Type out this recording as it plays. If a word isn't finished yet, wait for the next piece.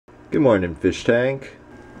Good morning, fish tank.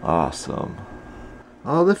 Awesome.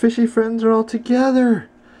 All the fishy friends are all together.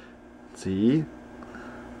 See?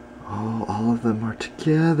 Oh, all of them are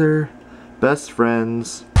together. Best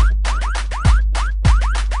friends.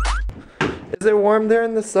 Is it warm there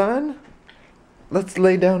in the sun? Let's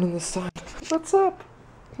lay down in the sun. What's up?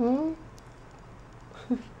 Huh?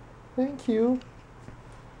 Thank you.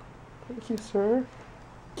 Thank you, sir.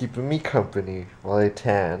 Keeping me company while I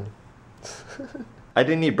tan. I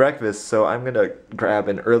didn't eat breakfast, so I'm gonna grab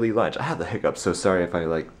an early lunch. I have the hiccups, so sorry if I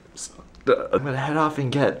like... I'm gonna head off and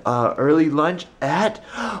get early lunch at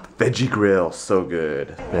Veggie Grill. So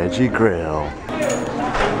good. Veggie Grill.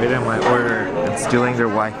 Waiting my order and stealing their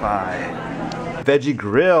Wi-Fi. Veggie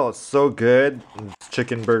Grill, so good.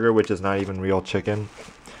 Chicken burger, which is not even real chicken.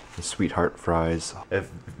 And sweetheart fries. If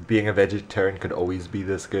being a vegetarian could always be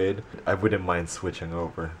this good, I wouldn't mind switching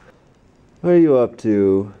over. What are you up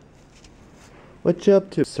to? What you up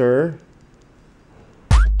to, sir?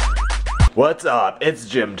 What's up? It's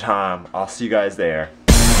gym time. I'll see you guys there.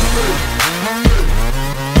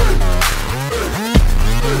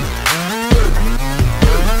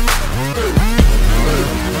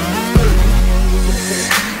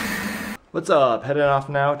 What's up? Heading off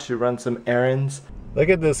now to run some errands. Look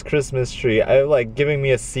at this Christmas tree. I'm like giving me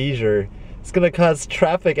a seizure. It's gonna cause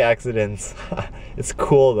traffic accidents. It's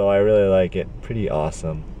cool though. I really like it. Pretty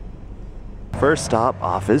awesome. First stop,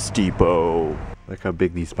 Office Depot. Look how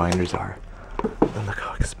big these binders are. And look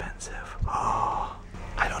how expensive. Oh,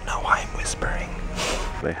 I don't know why I'm whispering.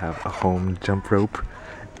 They have a home jump rope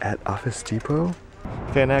at Office Depot.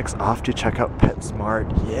 Okay, next, off to check out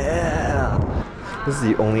Petsmart. Yeah! This is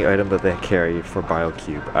the only item that they carry for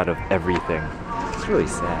Biocube out of everything. It's really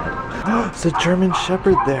sad. It's a German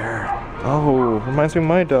Shepherd there. Oh, reminds me of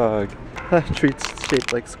my dog. Treats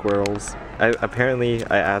shaped like squirrels. Apparently,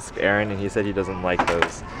 I asked Aaron and he said he doesn't like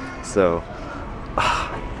those. So,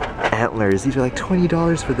 antlers. These are like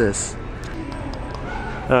 $20 for this.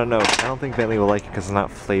 I don't know. I don't think Bentley will like it because it's not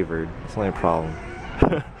flavored. That's the only problem.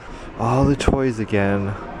 All the toys again.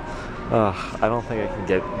 I don't think I can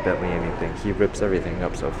get Bentley anything. He rips everything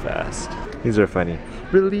up so fast. These are funny.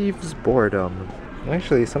 Relieves boredom.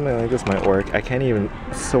 Actually, something like this might work. I can't even.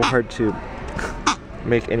 It's so hard to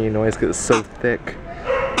make any noise because it's so thick.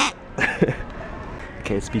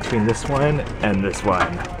 Okay, it's between this one and this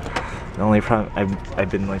one. The only problem, I've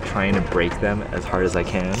been like trying to break them as hard as I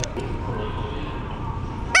can,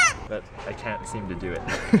 but I can't seem to do it.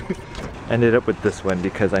 Ended up with this one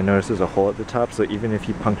because I noticed there's a hole at the top, so even if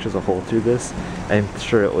he punctures a hole through this, I'm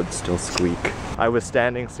sure it would still squeak. I was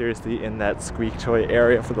standing seriously in that Squeak toy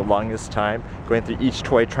area for the longest time, going through each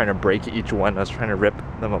toy trying to break each one. I was trying to rip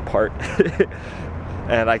them apart.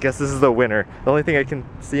 And I guess this is the winner. The only thing I can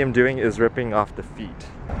see him doing is ripping off the feet.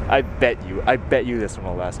 I bet you this one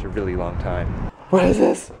will last a really long time. What is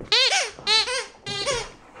this?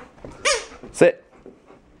 Sit.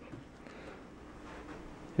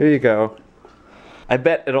 Here you go. I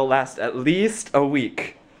bet it'll last at least a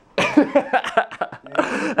week.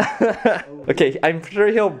 Okay, I'm sure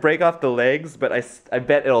he'll break off the legs, but I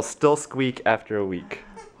bet it'll still squeak after a week.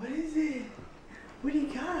 What is it? What do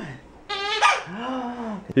you got?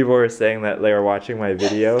 People were saying that they were watching my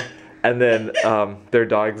video, and then their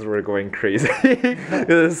dogs were going crazy with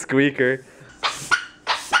a squeaker.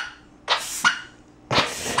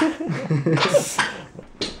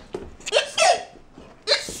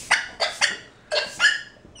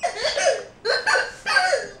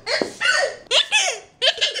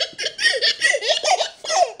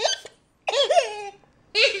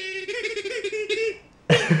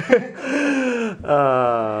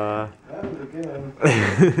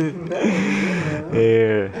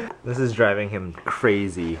 Yeah. This is driving him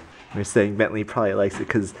crazy. They're saying Bentley probably likes it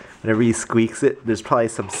because whenever he squeaks it, there's probably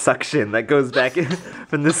some suction that goes back in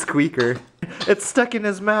from the squeaker. It's stuck in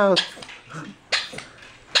his mouth.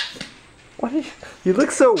 What? You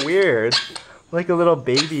look so weird, like a little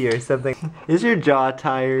baby or something. Is your jaw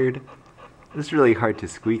tired? It's really hard to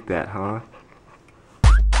squeak that, huh?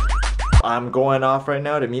 I'm going off right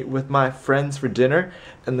now to meet with my friends for dinner,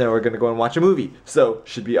 and then we're gonna go and watch a movie. So,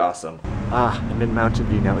 should be awesome. I'm in Mountain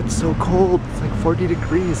View now. It's so cold. It's like 40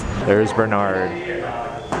 degrees. There's Bernard.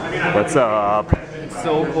 What's up? It's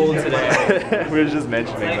so cold today. We were just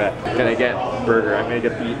mentioning that. Gonna get burger. I'm gonna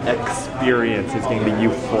get the experience. It's gonna be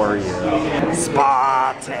euphoria.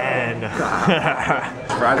 Spartan!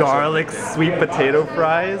 Garlic sweet potato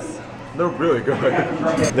fries. They're really good.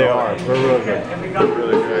 They are. They're really good. They're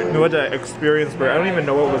really good. You know what the experience burger? I don't even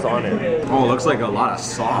know what was on it. Oh, it looks like a lot of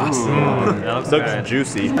sauce. That looks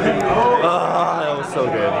juicy. That was so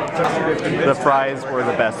good. The fries were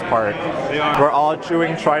the best part. We're all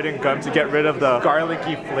chewing Trident gum to get rid of the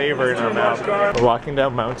garlicky flavor in our mouth. We're walking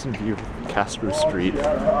down Mountain View, Castro Street.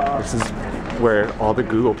 This is where all the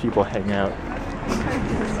Google people hang out.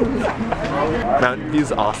 Mountain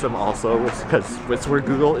View's awesome also because it's where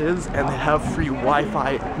Google is and they have free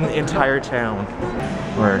Wi-Fi in the entire town.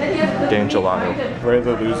 We're getting gelato. We're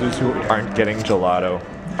the losers who aren't getting gelato.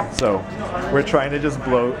 So we're trying to just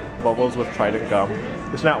blow bubbles with Trident gum.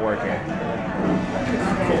 It's not working.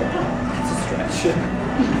 It's a stretch.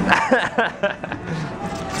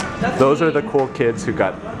 Those are the cool kids who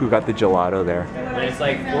got the gelato there. When it's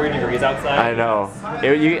like 40 degrees outside. I know.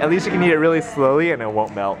 At least you can eat it really slowly and it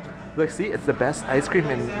won't melt. Look, see, it's the best ice cream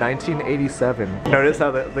in 1987. Notice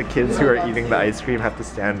how the kids who are eating the ice cream have to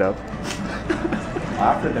stand up.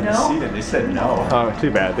 I offered them a seat and they said no. Oh, too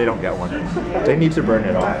bad. They don't get one. They need to burn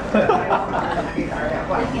it off.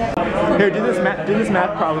 Here, do this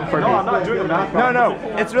math problem for me. No, I'm not doing a math problem. No,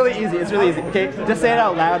 it's really easy. It's really easy. Okay, just say it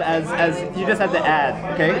out loud as you just have to add.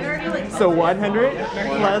 Okay. So 100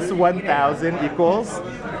 plus 1,000 equals.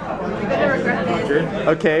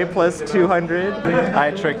 Okay, plus 200. I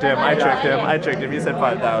tricked him. He said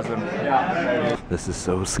 5,000. This is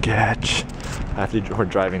so sketch. We're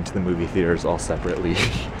driving to the movie theaters all separately.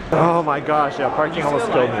 Oh my gosh, yeah, parking almost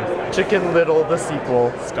killed me. Chicken Little, the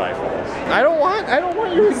sequel, Skyfall. I don't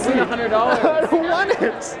want your receipt. $100. I don't want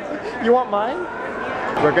it. You want mine?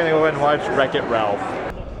 We're gonna go and watch Wreck-It Ralph.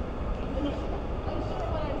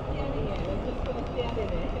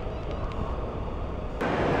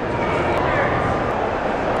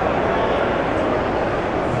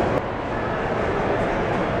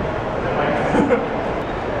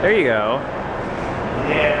 There you go.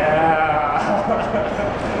 Yeah!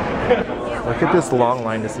 Look at this long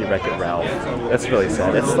line to see Wreck-It Ralph. That's really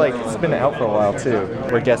sad. It's been out for a while too.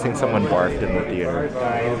 We're guessing someone barfed in the theater.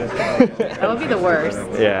 That would be the worst.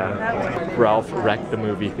 Yeah. Ralph wrecked the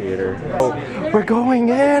movie theater. Oh, we're going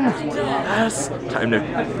in! Yes! Time to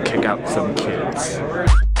kick out some kids.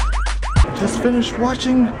 Just finished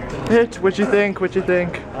watching it. What'd you think? I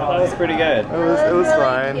thought it was pretty good. It was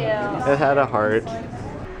fine. Thank you. It had a heart.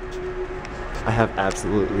 I have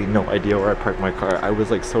absolutely no idea where I parked my car. I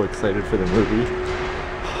was like so excited for the movie.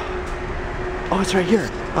 Oh, it's right here.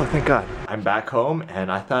 Oh, thank God. I'm back home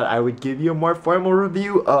and I thought I would give you a more formal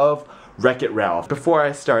review of Wreck-It Ralph. Before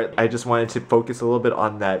I start, I just wanted to focus a little bit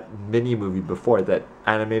on that mini movie before, that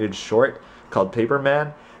animated short called Paper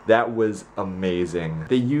Man. That was amazing.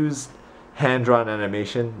 They used hand-drawn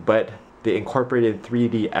animation, but they incorporated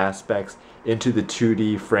 3D aspects into the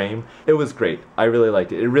 2D frame. It was great. I really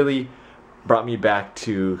liked it. It really brought me back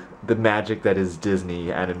to the magic that is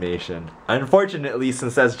Disney animation. Unfortunately,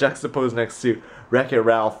 since that's juxtaposed next to Wreck-It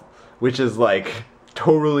Ralph, which is like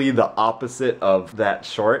totally the opposite of that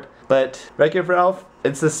short. But Wreck-It Ralph,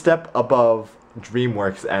 it's a step above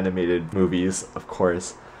DreamWorks animated movies, of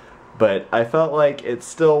course. But I felt like it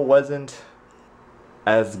still wasn't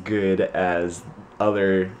as good as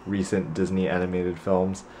other recent Disney animated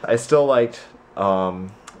films. I still liked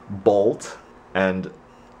Bolt and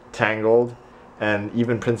Tangled and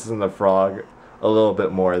even Princess and the Frog a little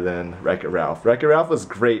bit more than Wreck-It Ralph. Wreck-It Ralph was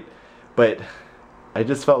great, but I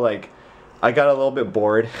just felt like I got a little bit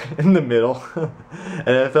bored in the middle and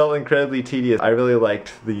it felt incredibly tedious. I really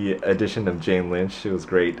liked the addition of Jane Lynch. She was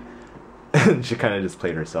great. She kind of just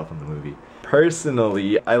played herself in the movie.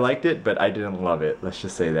 Personally, I liked it, but I didn't love it. Let's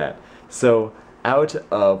just say that. So out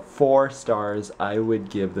of 4 stars, I would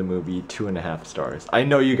give the movie 2.5 stars. I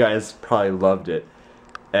know you guys probably loved it,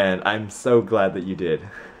 and I'm so glad that you did.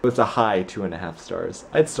 It's a high 2.5 stars.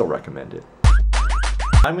 I'd still recommend it.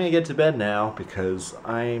 I'm gonna get to bed now because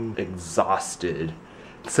I'm exhausted.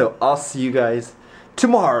 So I'll see you guys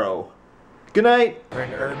tomorrow. Good night. We're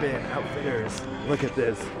in Urban Outfitters. Look at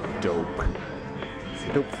this. Dope.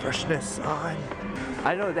 Dope freshness on.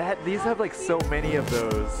 I know that these have like so many of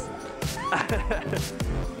those.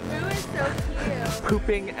 Boo is so cute.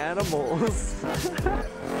 Pooping animals. You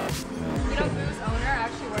know Boo's owner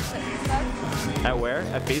actually works at Facebook? At where?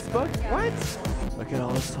 At Facebook? Yeah. What? Look at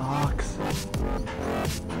all the socks.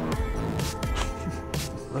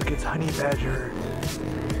 Look, it's Honey Badger.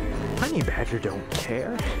 Honey Badger don't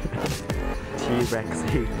care. T-Rex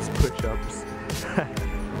hates push-ups.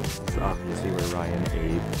 It's obviously where Ryan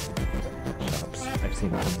ate push-ups. I've seen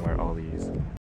him wear all these.